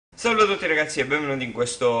Salve a tutti ragazzi e benvenuti in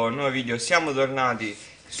questo nuovo video. Siamo tornati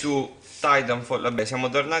su Titanfall. Vabbè, siamo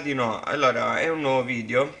tornati no. Allora, è un nuovo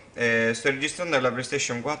video. Sto registrando la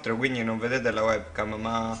PlayStation 4, quindi non vedete la webcam,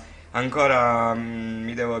 ma ancora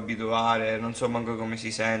mi devo abituare, non so manco come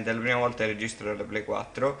si sente. È la prima volta che registro la Play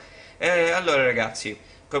 4. Allora ragazzi,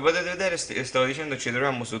 come potete vedere stavo dicendo ci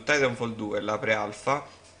troviamo su Titanfall 2, la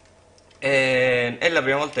pre-alpha. È la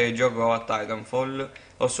prima volta che gioco a Titanfall.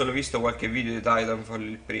 Ho solo visto qualche video di Titanfall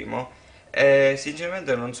il primo. E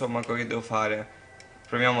sinceramente non so manco che devo fare.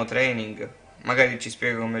 Proviamo training. Magari ci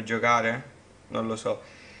spiega come giocare. Non lo so.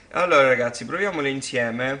 Allora ragazzi, proviamolo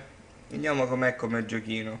insieme. Vediamo com'è come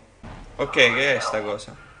giochino. Ok, che è sta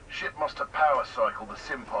cosa? Ship must have power cycled the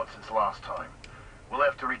sim pod since last time. We'll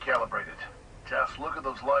have to recalibrate it. Just look at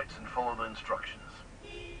those lights and follow the instructions.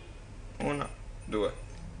 Una, due.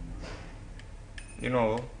 Di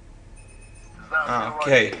nuovo? Does that Ah,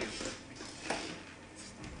 feel right ok. to you?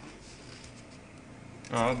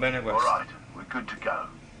 No, va bene questo. Alright, we're good to go.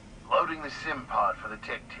 Loading the sim pod for the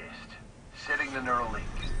tech test. Setting the neural link.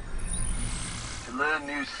 To learn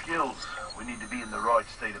new skills, we need to be in the right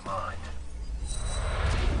state of mind.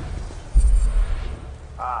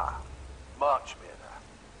 Ah, much better.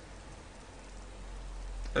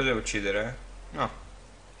 Lo devo uccidere, eh? No.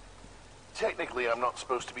 Technically, I'm not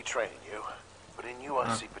supposed to be training you, but in you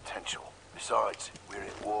I see potential. Besides, we're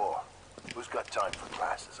at war. Who's got time for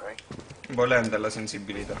classes, eh? Volendo la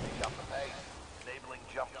sensibilità. Enabling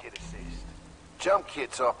jump kit assist. Jump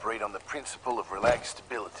kits operate on the principle of relaxed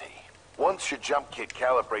stability. Once your jump kit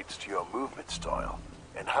calibrates to your movement style,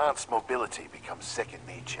 enhanced mobility becomes second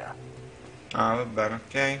nature. Ah, va bene,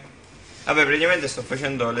 ok. Vabbè, praticamente sto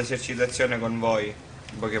facendo l'esercitazione con voi,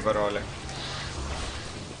 in poche parole.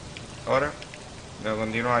 Ora? Devo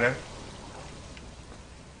continuare?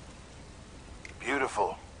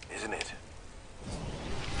 Beautiful, isn't it?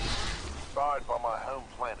 Inspired by my home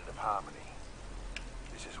planet of Harmony.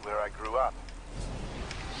 This is where I grew up.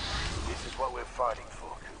 This is what we're fighting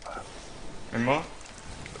for, Cooper. E mo?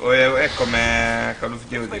 È come Call of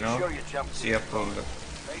Duty, no? Sì, appunto.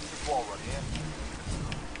 Face the forward here.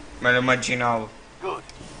 Me lo immaginavo. Good.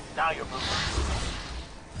 Now you're moving.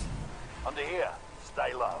 Under here.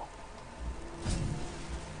 Stay low.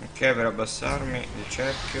 Ok, per abbassarmi il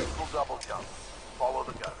cerchio. Full double jump. Follow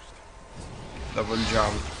the ghost. Dopo il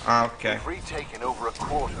jump. Ah, ok. We've retaken over a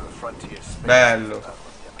quarter of frontier space. Bello.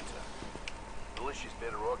 Militia's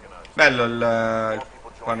better organized. Bello il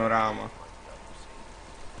panorama.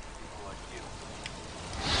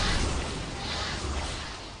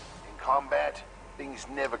 In combat, things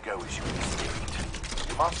never go as you expect.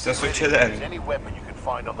 You must Sta be ready to succedendo? use any weapon you can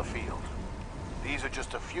find on the field. These are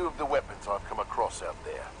just a few of the weapons I've come across out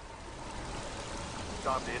there.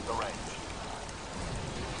 Time to hit the range.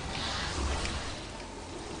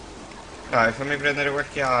 Dai, fammi prendere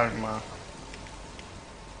qualche arma.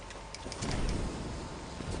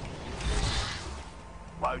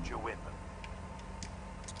 Load your weapon.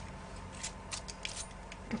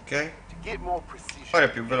 Ok. To get more precision, Ora è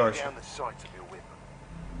più get veloce. down the sights of your weapon.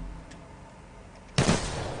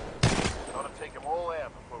 Gotta take them all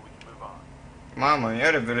out before we can move on. Mamma mia,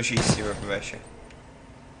 ora è velocissimo invece.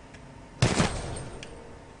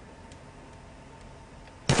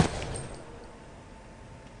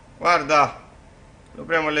 Guarda! Lo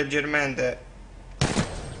premo leggermente.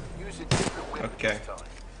 Use a different weapon Okay. this time.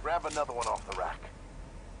 Grab another one off the rack.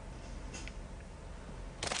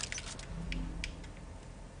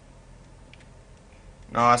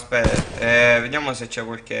 No, aspetta. Vediamo se c'è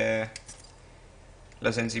qualche...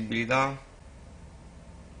 La sensibilità.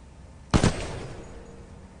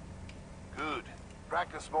 Good.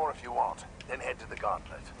 Practice more if you want, then head to the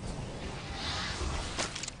gauntlet.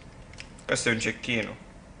 Questo è un cecchino.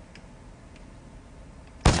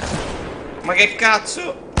 Ma che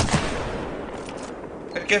cazzo?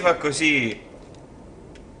 Perché fa così?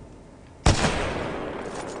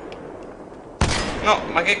 No,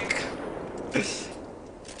 ma che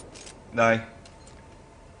Dai.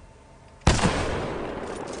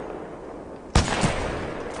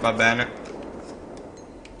 Va bene.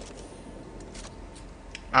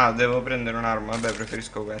 Ah, devo prendere un'arma. Vabbè,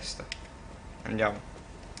 preferisco questa. Andiamo.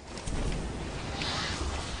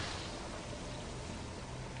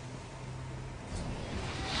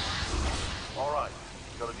 All right.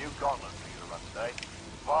 Got a new gauntlet for you to run today.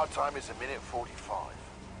 Part time is a minute 45.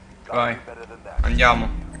 Gotta Vai. do better than that. Andiamo.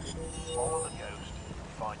 Follow the ghost and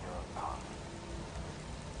find your own path.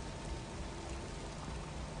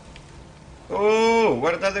 Oh,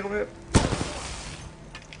 guardate come...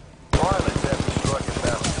 Violence has to strike a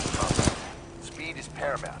balance in combat. Speed is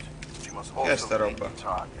paramount, but you must Che è also sta take roba? your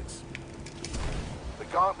targets. The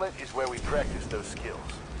gauntlet is where we practice those skills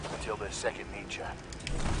until they're second nature.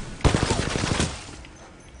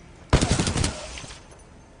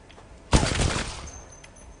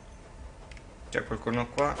 C'è qualcuno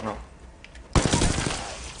qua? No.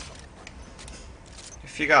 Che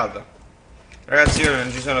figata. Ragazzi, io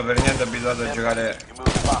non ci sono per niente abituato a giocare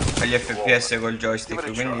agli FPS col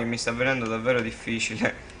joystick, quindi mi sta venendo davvero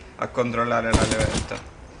difficile a controllare la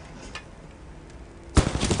levetta.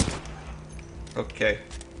 Ok.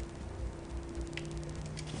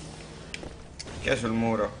 Chi è sul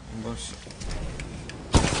muro? Un boss.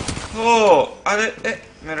 Oh!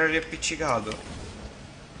 Mi ero riappiccicato.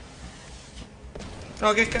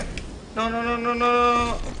 No, che no, no, no, no, no,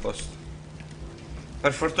 no. A posto.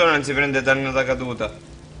 Per fortuna non si prende danno da caduta.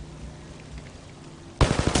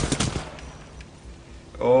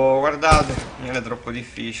 Oh, guardate, non è troppo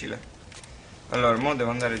difficile. Allora, mo devo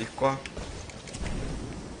andare di qua.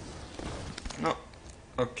 No.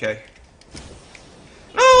 Ok.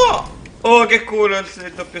 No! Oh, che culo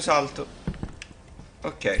il doppio salto.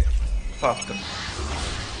 Ok, fatto.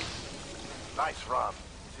 Nice run.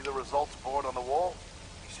 See the results board on the wall?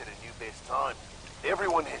 You set a new best time.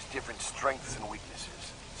 Everyone has different strengths and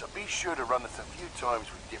weaknesses, so be sure to run this a few times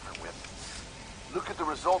with different weapons. Look at the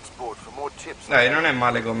results board for more tips. Dai, non è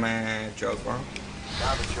male come gioco,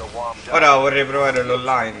 Now that you're warmed up, Ora vorrei provare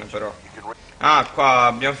l'online, però. Ah, qua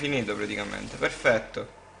abbiamo finito praticamente. Perfetto.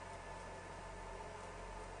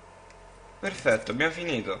 Perfetto, abbiamo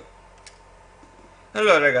finito.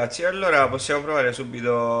 Allora ragazzi, allora possiamo provare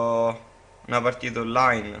subito una partita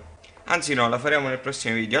online. Anzi no, la faremo nel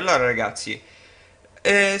prossimo video. Allora ragazzi,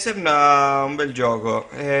 sembra un bel gioco.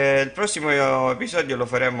 Il prossimo episodio lo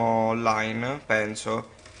faremo online,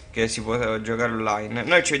 penso che si può giocare online.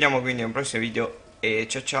 Noi ci vediamo quindi in un prossimo video e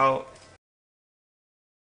ciao ciao.